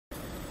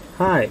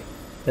Hi,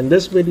 in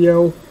this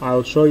video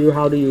I'll show you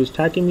how to use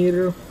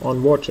tachymeter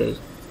on watches.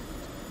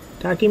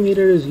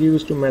 Tachymeter is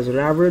used to measure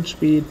average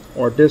speed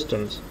or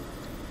distance.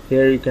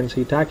 Here you can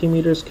see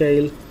tachymeter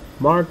scale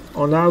marked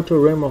on the outer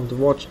rim of the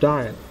watch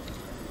dial.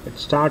 It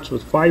starts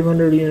with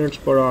 500 units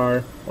per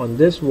hour on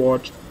this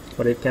watch,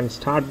 but it can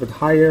start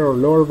with higher or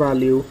lower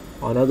value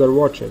on other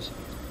watches.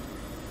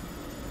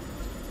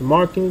 The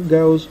marking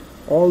goes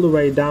all the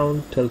way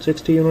down till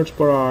 60 units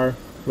per hour,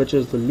 which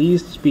is the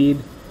least speed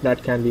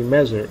that can be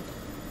measured.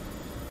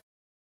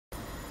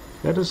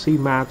 Let us see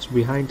maths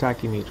behind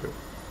tachymeter.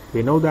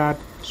 We know that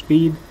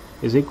speed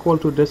is equal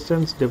to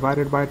distance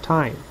divided by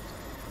time,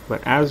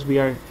 but as we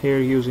are here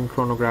using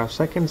chronograph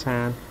seconds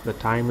hand, the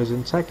time is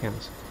in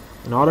seconds.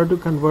 In order to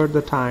convert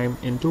the time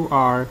into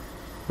hour,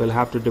 we'll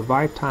have to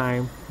divide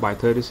time by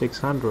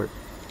 3600.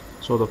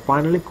 So the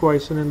final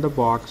equation in the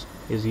box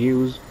is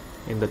used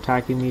in the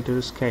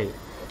tachymeter scale.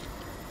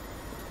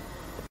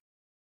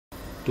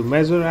 To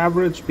measure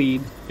average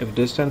speed if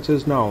distance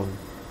is known,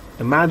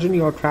 imagine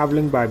you are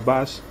traveling by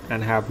bus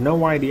and have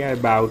no idea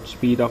about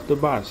speed of the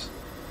bus,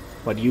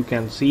 but you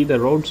can see the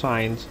road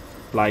signs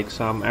like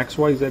some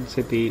XYZ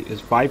city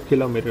is 5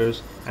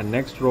 kilometers and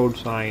next road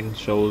sign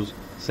shows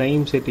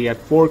same city at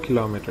 4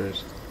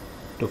 kilometers.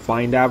 To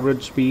find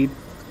average speed,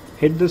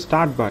 hit the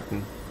start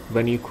button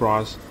when you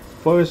cross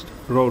first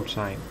road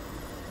sign.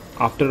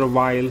 After a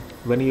while,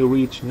 when you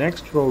reach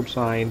next road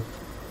sign,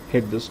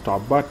 hit the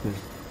stop button.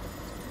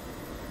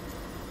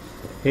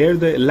 Here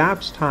the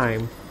elapsed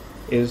time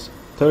is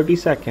 30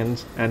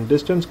 seconds and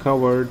distance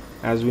covered,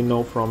 as we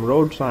know from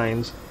road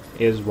signs,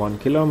 is 1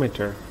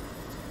 kilometer.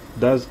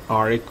 Thus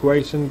our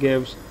equation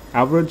gives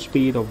average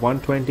speed of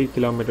 120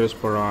 kilometers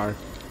per hour,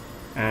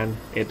 and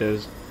it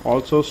is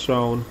also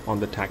shown on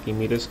the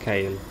tachymeter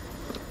scale.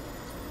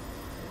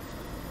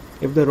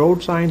 If the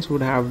road signs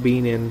would have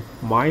been in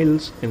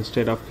miles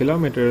instead of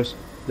kilometers,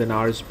 then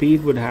our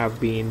speed would have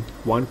been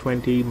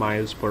 120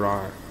 miles per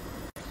hour.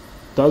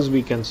 Thus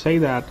we can say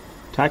that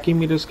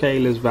tachymeter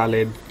scale is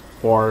valid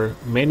for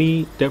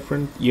many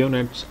different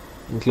units,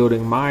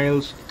 including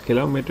miles,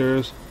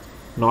 kilometers,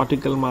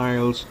 nautical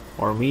miles,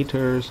 or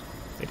meters.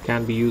 It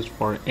can be used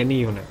for any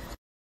unit.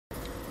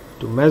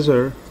 To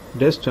measure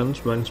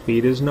distance when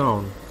speed is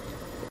known.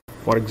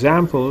 For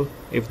example,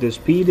 if the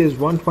speed is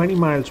 120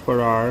 miles per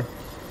hour,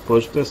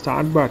 push the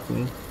start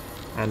button,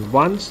 and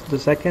once the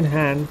second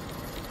hand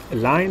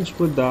aligns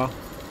with the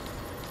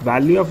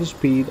value of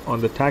speed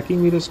on the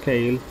tachymeter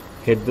scale,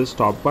 hit the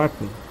stop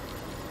button.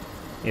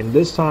 In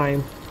this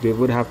time, we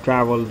would have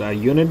traveled a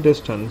unit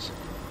distance,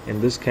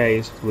 in this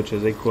case, which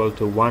is equal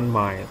to 1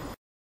 mile.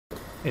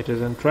 It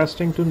is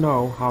interesting to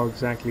know how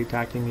exactly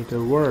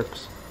tachymeter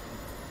works,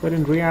 but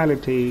in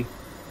reality,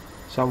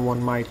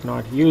 someone might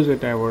not use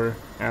it ever,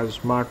 as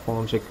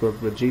smartphones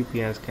equipped with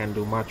GPS can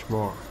do much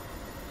more.